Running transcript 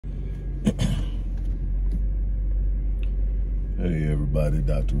Hey everybody,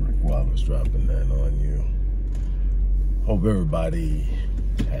 Dr. Rick Wallace dropping that on you. Hope everybody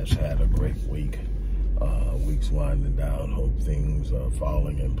has had a great week. Week's winding down. Hope things are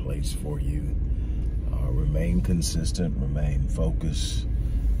falling in place for you. Remain consistent, remain focused.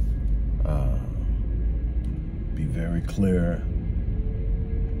 Be very clear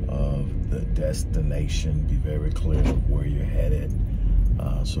of the destination. Be very clear of where you're headed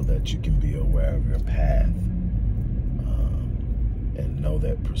so that you can be aware of your path. And know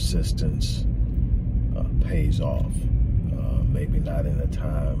that persistence pays off. Maybe not in a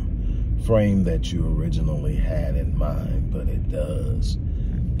time frame that you originally had in mind, but it does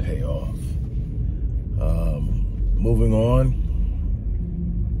pay off. Moving on,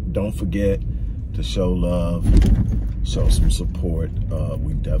 don't forget to show love, show some support.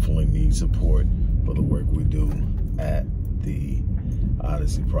 We definitely need support for the work we do at the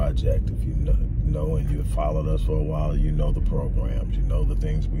Odyssey Project. If you know and you've followed us for a while, you know the programs, you know the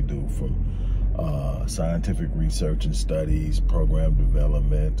things we do, from scientific research and studies, program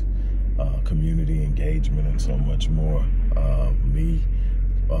development, community engagement, and so much more. Me,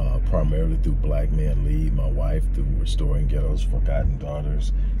 primarily through Black Men Lead, my wife through Restoring Ghetto's Forgotten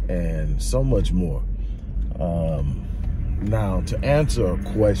Daughters, and so much more. Now, to answer a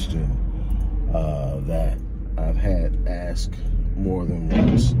question that I've had asked more than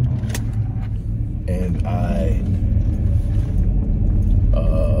once, and I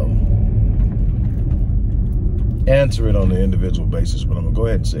answer it on an individual basis, but I'm gonna go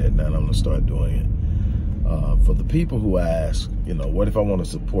ahead and say it now, and I'm gonna start doing it. For the people who ask, you know, what if I want to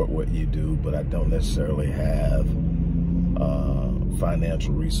support what you do, but I don't necessarily have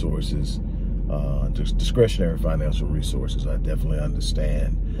financial resources, just discretionary financial resources? I definitely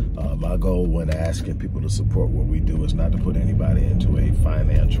understand. My goal when asking people to support what we do is not to put anybody into a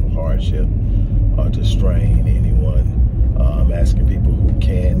financial hardship or to strain anyone. I'm asking people who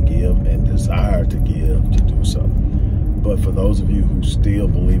can give and desire to give to do so. But for those of you who still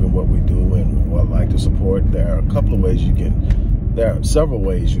believe in what we do and would like to support, there are a couple of ways there are several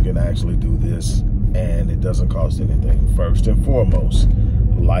ways you can actually do this, and it doesn't cost anything. First and foremost,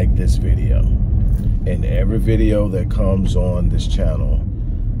 like this video. In every video that comes on this channel,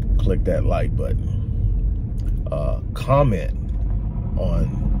 click that like button. Comment on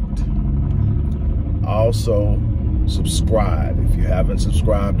it. Also, subscribe. If you haven't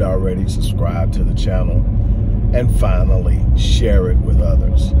subscribed already, subscribe to the channel. And finally, share it with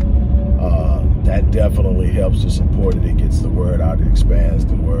others. That definitely helps to support it. It gets the word out. It expands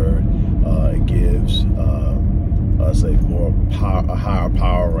the word. It gives us a higher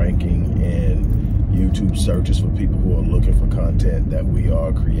power ranking in YouTube searches for people who are looking for content that we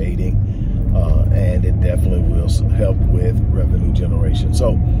are creating. And it definitely will help with revenue generation.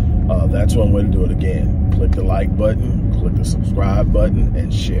 So that's one way to do it. Again, click the like button, click the subscribe button,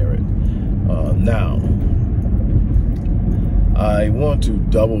 and share it. Now, I want to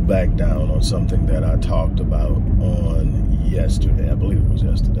double back down on something that I talked about on yesterday. I believe it was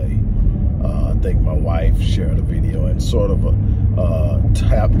yesterday. I think my wife shared a video and sort of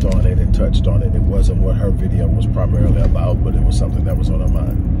tapped on it and touched on it. It wasn't what her video was primarily about, but it was something that was on her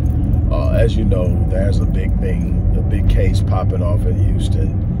mind. As you know, there's a big case popping off in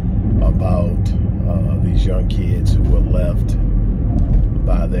Houston about these young kids who were left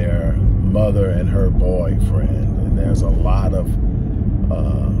by their mother and her boyfriend. And there's a lot of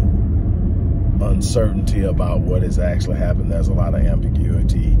uncertainty about what has actually happened. There's a lot of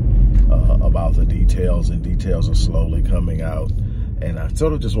ambiguity about the details, and details are slowly coming out. And I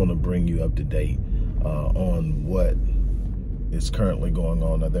sort of just want to bring you up to date on what is currently going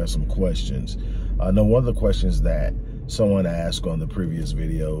on. Now, there's some questions. I know one of the questions that someone asked on the previous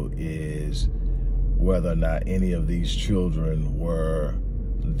video is whether or not any of these children were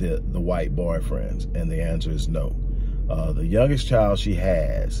the white boyfriends, and the answer is no. The youngest child she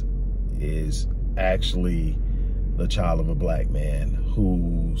has is actually the child of a Black man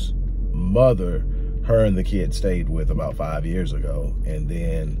whose mother her and the kid stayed with about 5 years ago, and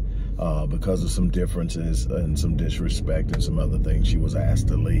then because of some differences and some disrespect and some other things, she was asked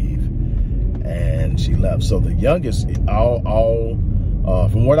to leave, and she left. So the youngest,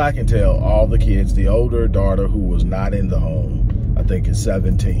 from what I can tell, all the kids, the older daughter who was not in the home, I think is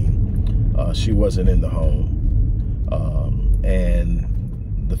 17, she wasn't in the home, and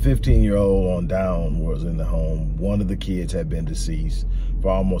the 15-year-old on down was in the home. One of the kids had been deceased for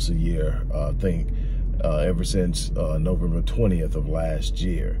almost a year, I think ever since November 20th of last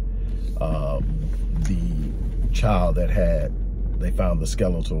year. The child that they found the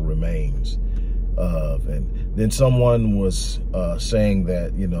skeletal remains of, and Then someone was saying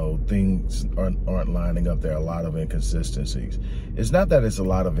that, you know, things aren't lining up. There are a lot of inconsistencies. It's not that it's a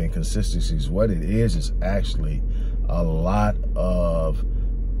lot of inconsistencies. What it is actually a lot of,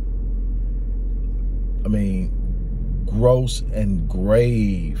 I mean, gross and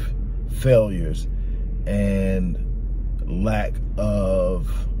grave failures and lack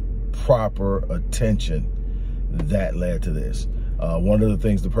of proper attention that led to this. One of the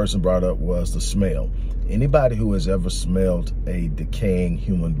things the person brought up was the smell. Anybody who has ever smelled a decaying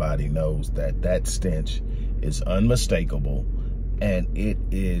human body knows that that stench is unmistakable and it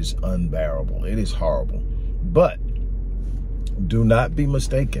is unbearable. It is horrible. But do not be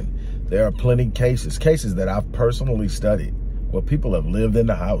mistaken. There are plenty of cases that I've personally studied where people have lived in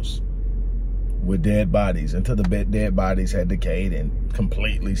the house with dead bodies until the dead bodies had decayed and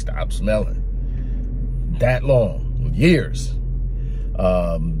completely stopped smelling. That long, years.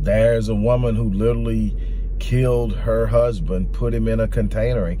 There's a woman who literally killed her husband, put him in a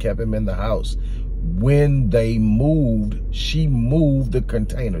container and kept him in the house. When they moved, she moved the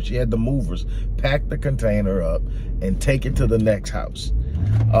container. She had the movers pack the container up and take it to the next house.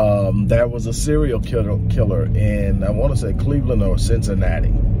 There was a serial killer in, I want to say Cleveland or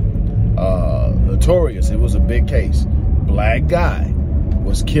Cincinnati. Notorious. It was a big case. Black guy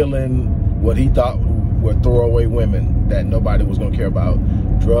was killing what he thought were throwaway women that nobody was going to care about,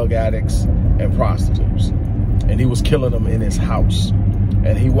 drug addicts and prostitutes. And he was killing them in his house.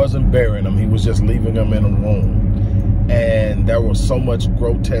 And he wasn't burying them. He was just leaving them in a room. And there was so much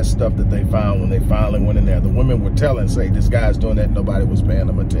grotesque stuff that they found when they finally went in there. The women would tell and say, this guy's doing that. Nobody was paying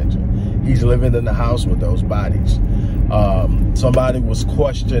him attention. He's living in the house with those bodies. Somebody was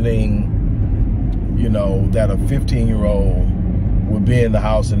questioning, you know, that a 15-year-old would be in the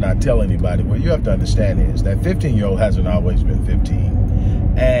house and not tell anybody. What you have to understand is that 15-year-old hasn't always been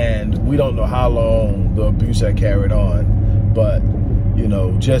 15. And we don't know how long the abuse had carried on. But, you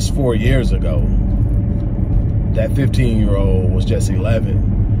know, just 4 years ago, that 15-year-old was just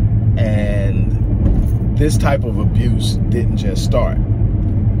 11. And this type of abuse didn't just start.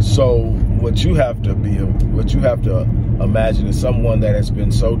 So what you have to imagine is someone that has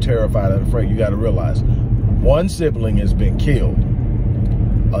been so terrified and afraid. You got to realize one sibling has been killed.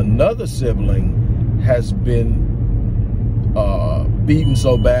 Another sibling has been beaten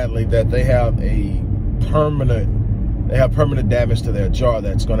so badly that they have permanent damage to their jaw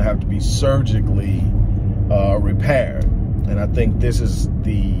that's going to have to be surgically repaired. And I think this is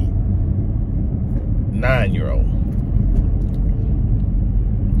the 9-year-old.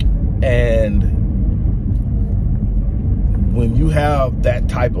 And when you have that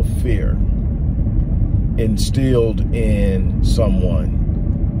type of fear instilled in someone,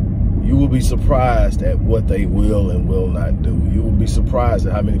 you will be surprised at what they will and will not do. You will be surprised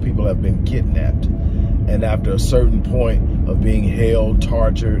at how many people have been kidnapped. And after a certain point of being held,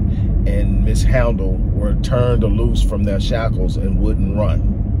 tortured, and mishandled, were turned loose from their shackles and wouldn't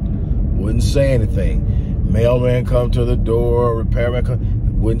run. Wouldn't say anything. Mailman come to the door, repairman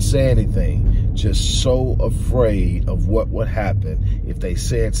come, wouldn't say anything. Just so afraid of what would happen if they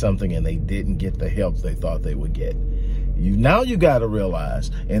said something and they didn't get the help they thought they would get. Now you got to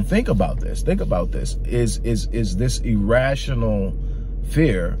realize and think about this. Think about this. Is this irrational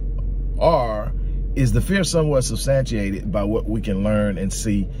fear, or is the fear somewhat substantiated by what we can learn and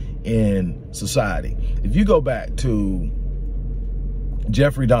see in society? If you go back to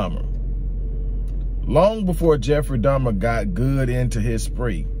Jeffrey Dahmer, long before Jeffrey Dahmer got good into his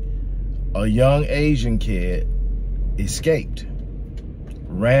spree, a young Asian kid escaped,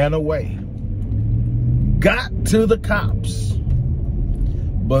 ran away, got to the cops,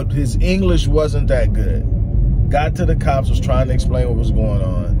 but his English wasn't that good. Got to the cops, was trying to explain what was going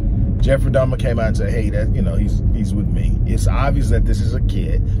on. Jeffrey Dahmer came out and said, hey, that, you know, he's with me. It's obvious that this is a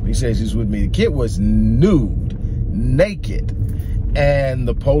kid. He says he's with me. The kid was nude, naked, and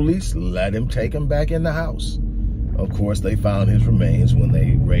the police let him take him back in the house. Of course, they found his remains when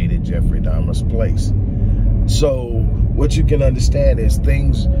they raided Jeffrey Dahmer's place. So what you can understand is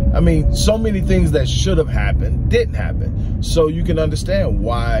things, I mean, so many things that should have happened didn't happen. So you can understand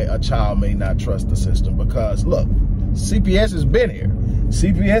why a child may not trust the system, because look, CPS has been here.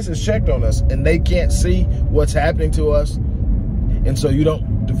 CPS has checked on us and they can't see what's happening to us. And so you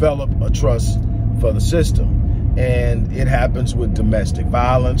don't develop a trust for the system. And it happens with domestic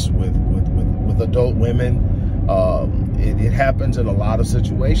violence, with adult women. It happens in a lot of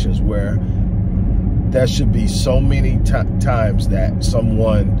situations where there should be so many times that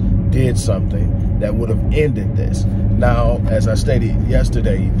someone did something that would have ended this. Now, as I stated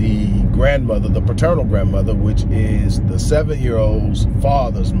yesterday, the grandmother, the paternal grandmother, which is the 7-year-old's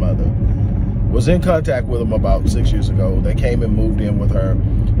father's mother, was in contact with them about 6 years ago. They came and moved in with her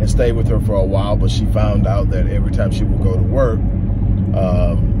and stayed with her for a while, but she found out that every time she would go to work,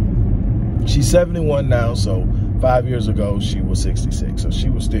 she's 71 now, so 5 years ago she was 66, so she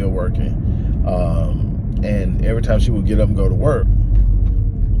was still working. And every time she would get up and go to work,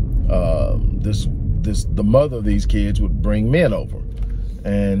 the mother of these kids would bring men over.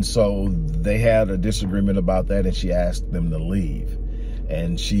 And so they had a disagreement about that, and she asked them to leave.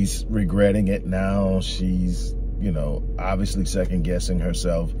 And she's regretting it now. She's, you know, obviously second guessing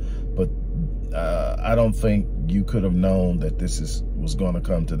herself. But I don't think you could have known that this was going to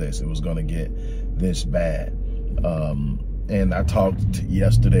come to this. It was going to get this bad. And I talked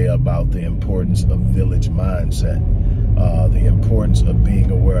yesterday about the importance of village mindset, the importance of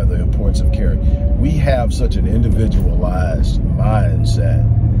being aware, the importance of caring. We have such an individualized mindset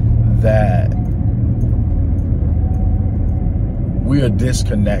that we are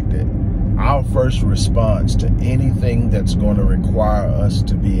disconnected. Our first response to anything that's going to require us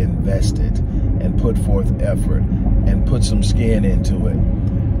to be invested and put forth effort and put some skin into it,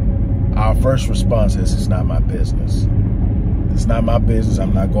 our first response is, it's not my business. It's not my business.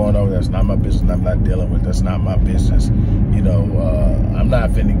 I'm not going over there. It's not my business. I'm not dealing with. That's not my business. You know, I'm not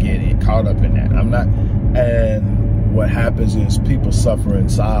finna get caught up in that. I'm not. And what happens is people suffer in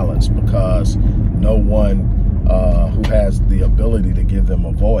silence because no one who has the ability to give them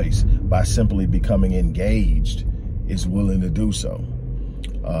a voice by simply becoming engaged is willing to do so.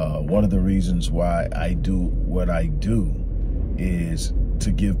 One of the reasons why I do what I do is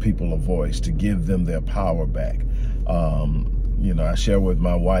to give people a voice, to give them their power back. You know, I shared with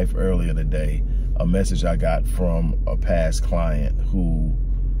my wife earlier today a message I got from a past client who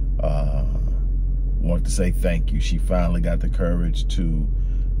wanted to say thank you. She finally got the courage to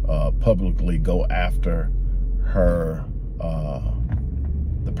publicly go after her,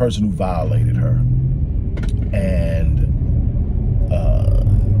 the person who violated her. And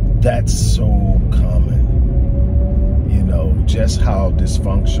that's so common, you know, just how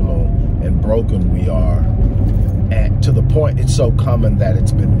dysfunctional and broken we are. And to the point it's so common that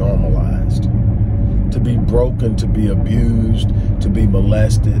it's been normalized. To be broken, to be abused, to be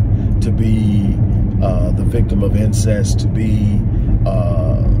molested, to be the victim of incest, to be,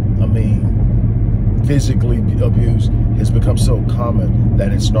 physically abused has become so common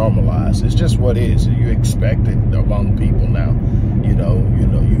that it's normalized. It's just what is. You expect it among people now. You know,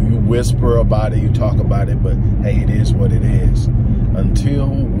 you whisper about it, you talk about it, but hey, it is what it is. Until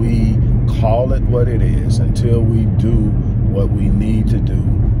we call it what it is, until we do what we need to do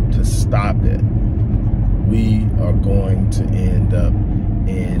to stop it, we are going to end up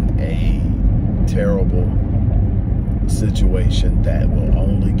in a terrible situation that will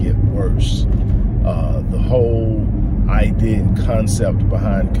only get worse. The whole idea and concept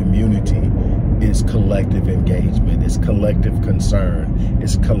behind community is collective engagement, it's collective concern,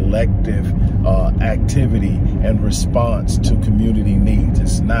 it's collective activity and response to community needs.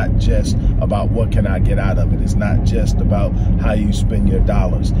 It's not just about what can I get out of it. It's not just about how you spend your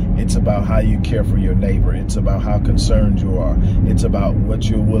dollars. It's about how you care for your neighbor. It's about how concerned you are. It's about what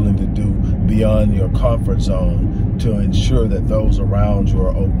you're willing to do beyond your comfort zone to ensure that those around you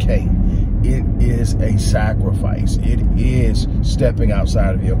are okay. It is a sacrifice. It is stepping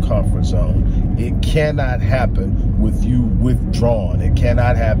outside of your comfort zone. It cannot happen with you withdrawn. It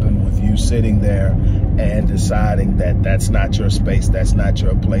cannot happen with you sitting there and deciding that that's not your space, that's not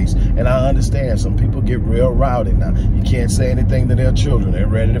your place. And I understand some people get real rowdy now. You can't say anything to their children. They're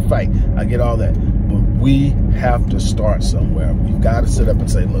ready to fight. I get all that. But we have to start somewhere. We've got to sit up and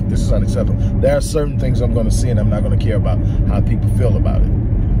say, look, this is unacceptable. There are certain things I'm going to see and I'm not going to care about how people feel about it.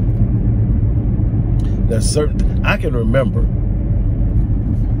 There's certain, I can remember,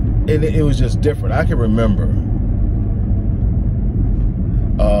 and it was just different. I can remember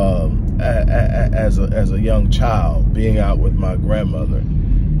as a young child being out with my grandmother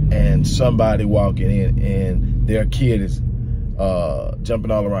and somebody walking in and their kid is jumping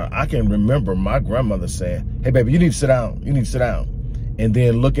all around. I can remember my grandmother saying, hey, baby, you need to sit down. You need to sit down. And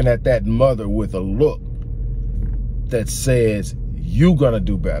then looking at that mother with a look that says, you're going to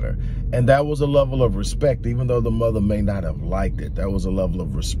do better. And that was a level of respect, even though the mother may not have liked it. That was a level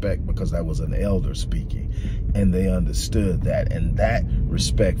of respect because that was an elder speaking. And they understood that. And that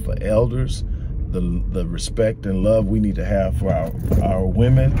respect for elders, the respect and love we need to have for our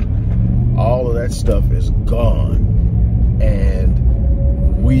women, all of that stuff is gone.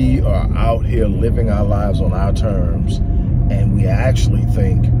 And we are out here living our lives on our terms. And we actually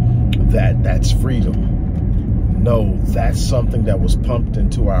think that that's freedom. No, that's something that was pumped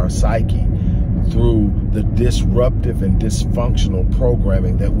into our psyche through the disruptive and dysfunctional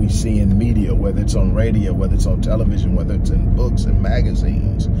programming that we see in media, whether it's on radio, whether it's on television, whether it's in books and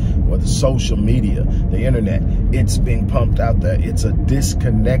magazines, whether it's social media, the internet. It's being pumped out there. It's a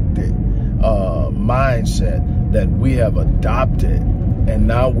disconnected mindset that we have adopted, and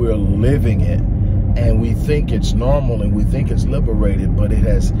now we're living it, and we think it's normal and we think it's liberated, but it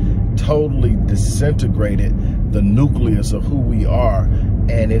has totally disintegrated the nucleus of who we are,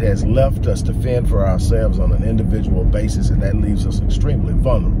 and it has left us to fend for ourselves on an individual basis, and that leaves us extremely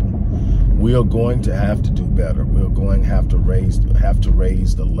vulnerable. We are going to have to do better. We're going to have to raise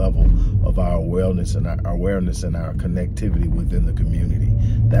the level of our awareness and our connectivity within the community.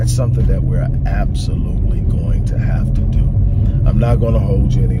 That's something that we're absolutely going to have to do. I'm not going to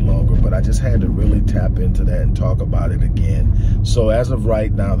hold you any longer, but I just had to really tap into that and talk about it again. So as of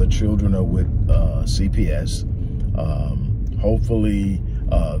right now, the children are with CPS. Hopefully,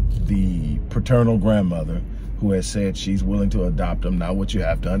 the paternal grandmother who has said she's willing to adopt them. Now, what you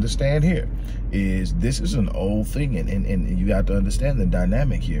have to understand here is this is an old thing, and you have to understand the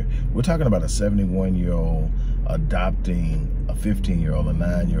dynamic here. We're talking about a 71-year-old adopting a 15-year-old, a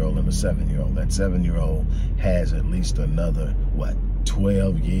 9-year-old, and a 7-year-old. That 7-year-old has at least another,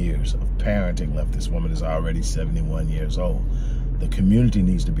 12 years of parenting left. This woman is already 71 years old. The community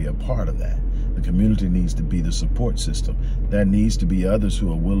needs to be a part of that. The community needs to be the support system. There needs to be others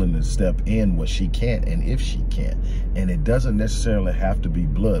who are willing to step in what she can't and if she can't. And it doesn't necessarily have to be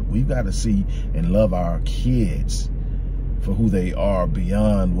blood. We've got to see and love our kids for who they are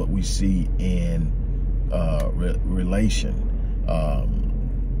beyond what we see in relation.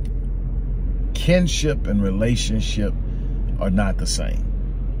 Kinship and relationship are not the same.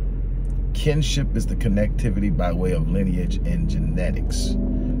 Kinship is the connectivity by way of lineage and genetics.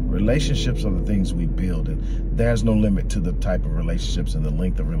 Relationships are the things we build, and there's no limit to the type of relationships and the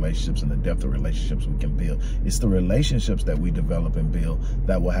length of relationships and the depth of relationships we can build. It's the relationships that we develop and build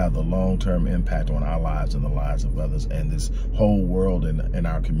that will have the long-term impact on our lives and the lives of others and this whole world and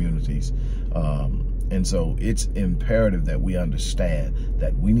our communities. And so it's imperative that we understand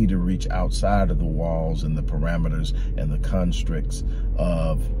that we need to reach outside of the walls and the parameters and the constricts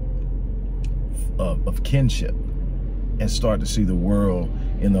of kinship and start to see the world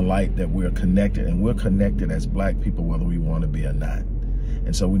in the light that we're connected, and we're connected as Black people whether we want to be or not.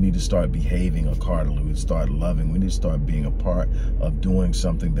 And so we need to start behaving accordingly. We need to start loving. We need to start being a part of doing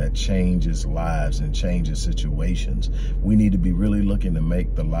something that changes lives and changes situations. We need to be really looking to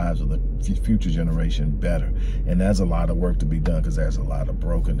make the lives of the future generation better. And there's a lot of work to be done because there's a lot of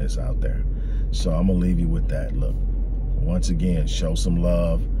brokenness out there. So I'm going to leave you with that. Look, once again, show some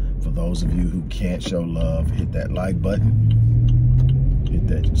love. For those of you who can't show love, hit that like button, hit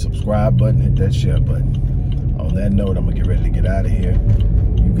that subscribe button, hit that share button. On that note, I'm going to get ready to get out of here.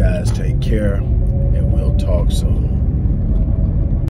 You guys take care, and we'll talk soon.